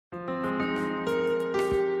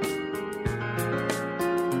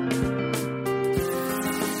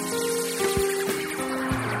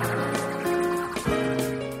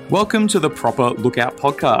Welcome to the Proper Lookout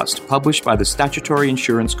podcast, published by the Statutory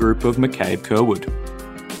Insurance Group of McCabe Curwood.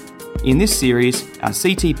 In this series, our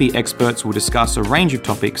CTP experts will discuss a range of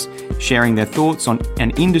topics, sharing their thoughts on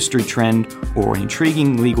an industry trend or an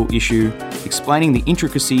intriguing legal issue, explaining the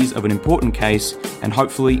intricacies of an important case, and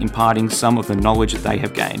hopefully imparting some of the knowledge that they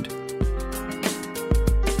have gained.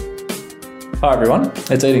 Hi everyone,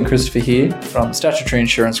 it's Aidan Christopher here from Statutory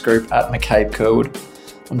Insurance Group at McCabe Curwood.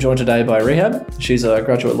 I'm joined today by Rehab. She's a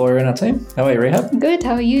graduate lawyer in our team. How are you, Rehab? Good,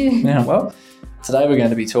 how are you? Yeah, well, today we're going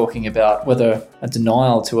to be talking about whether a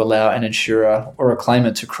denial to allow an insurer or a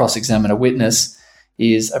claimant to cross-examine a witness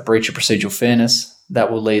is a breach of procedural fairness that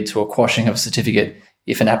will lead to a quashing of a certificate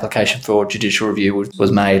if an application for judicial review was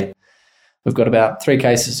made. We've got about 3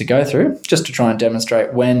 cases to go through just to try and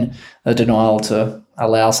demonstrate when a denial to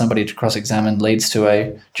allow somebody to cross-examine leads to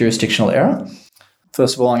a jurisdictional error.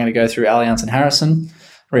 First of all, I'm going to go through Allianz and Harrison.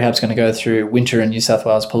 Rehab's going to go through Winter and New South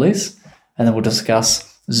Wales Police, and then we'll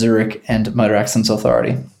discuss Zurich and Motor Accidents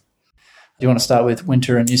Authority. Do you want to start with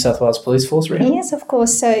Winter and New South Wales Police Force, Rehab? Yes, of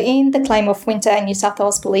course. So in the claim of Winter and New South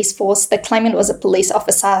Wales Police Force, the claimant was a police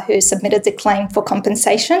officer who submitted the claim for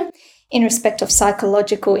compensation in respect of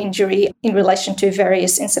psychological injury in relation to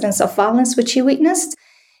various incidents of violence which he witnessed.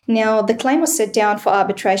 Now, the claim was set down for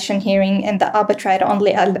arbitration hearing, and the arbitrator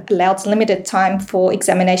only allowed limited time for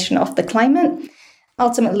examination of the claimant.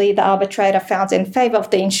 Ultimately, the arbitrator found in favour of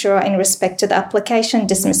the insurer in respect to the application,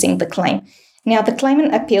 dismissing the claim. Now, the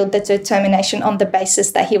claimant appealed the determination on the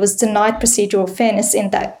basis that he was denied procedural fairness in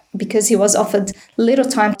that because he was offered little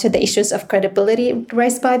time to the issues of credibility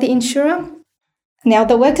raised by the insurer. Now,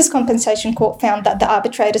 the Workers' Compensation Court found that the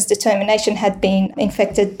arbitrator's determination had been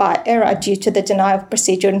infected by error due to the denial of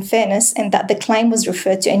procedural fairness, and that the claim was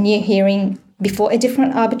referred to a new hearing before a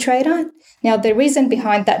different arbitrator. Now, the reason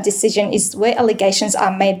behind that decision is where allegations are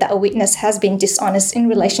made that a witness has been dishonest in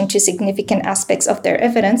relation to significant aspects of their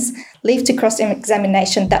evidence, leave to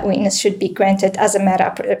cross-examination that witness should be granted as a matter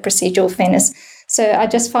of procedural fairness. So I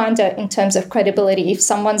just find that in terms of credibility, if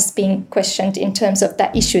someone's being questioned in terms of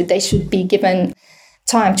that issue, they should be given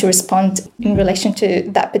time to respond in relation to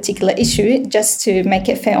that particular issue, just to make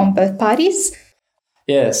it fair on both parties.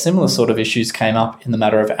 Yeah, similar sort of issues came up in the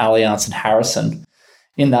matter of Allianz and Harrison.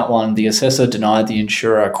 In that one, the assessor denied the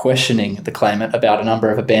insurer questioning the claimant about a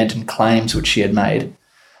number of abandoned claims which she had made.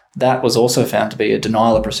 That was also found to be a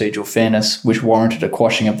denial of procedural fairness, which warranted a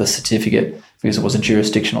quashing of the certificate because it was a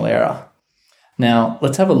jurisdictional error. Now,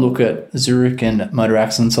 let's have a look at Zurich and Motor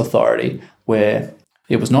Accidents Authority, where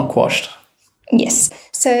it was not quashed. Yes.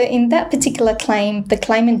 So in that particular claim, the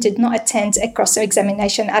claimant did not attend a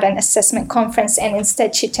cross-examination at an assessment conference, and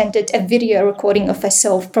instead she tendered a video recording of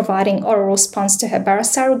herself providing oral response to her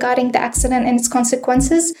barrister regarding the accident and its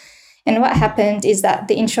consequences. And what happened is that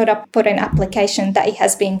the insurer put an application that he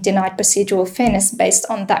has been denied procedural fairness based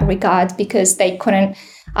on that regard because they couldn't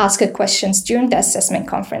ask her questions during the assessment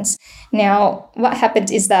conference. Now, what happened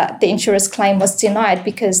is that the insurer's claim was denied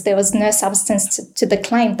because there was no substance to the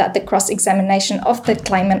claim that the cross-examination of the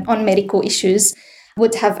claimant on medical issues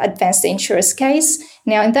would have advanced the insurer's case.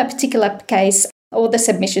 Now, in that particular case, all the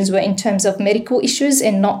submissions were in terms of medical issues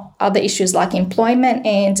and not other issues like employment,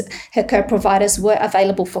 and her care providers were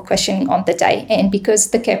available for questioning on the day. And because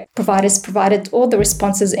the care providers provided all the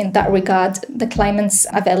responses in that regard, the claimant's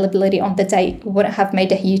availability on the day wouldn't have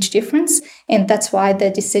made a huge difference, and that's why the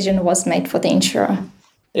decision was made for the insurer.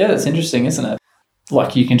 Yeah, that's interesting, isn't it?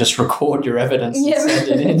 Like you can just record your evidence and send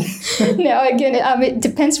it in. Now, again, it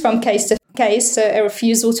depends from case to case. So a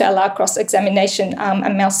refusal to allow cross-examination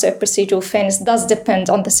amounts to procedural fairness does depend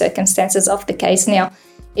on the circumstances of the case. Now,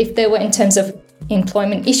 if they were in terms of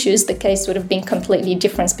employment issues, the case would have been completely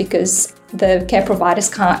different because the care providers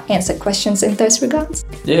can't answer questions in those regards.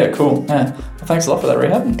 Yeah, cool. Yeah. Well, thanks a lot for that,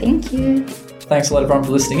 Rehab. Thank you. Thanks a lot, everyone,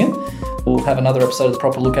 for listening in. We'll have another episode of the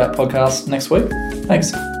Proper Lookout podcast next week.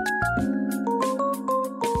 Thanks.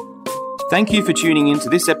 Thank you for tuning in to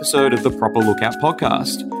this episode of the Proper Lookout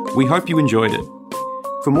podcast. We hope you enjoyed it.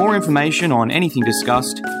 For more information on anything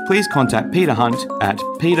discussed, please contact Peter Hunt at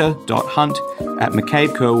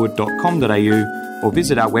peter.hunt@mccabecurwood.com.au or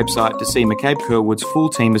visit our website to see McCabe Curwood's full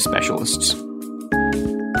team of specialists.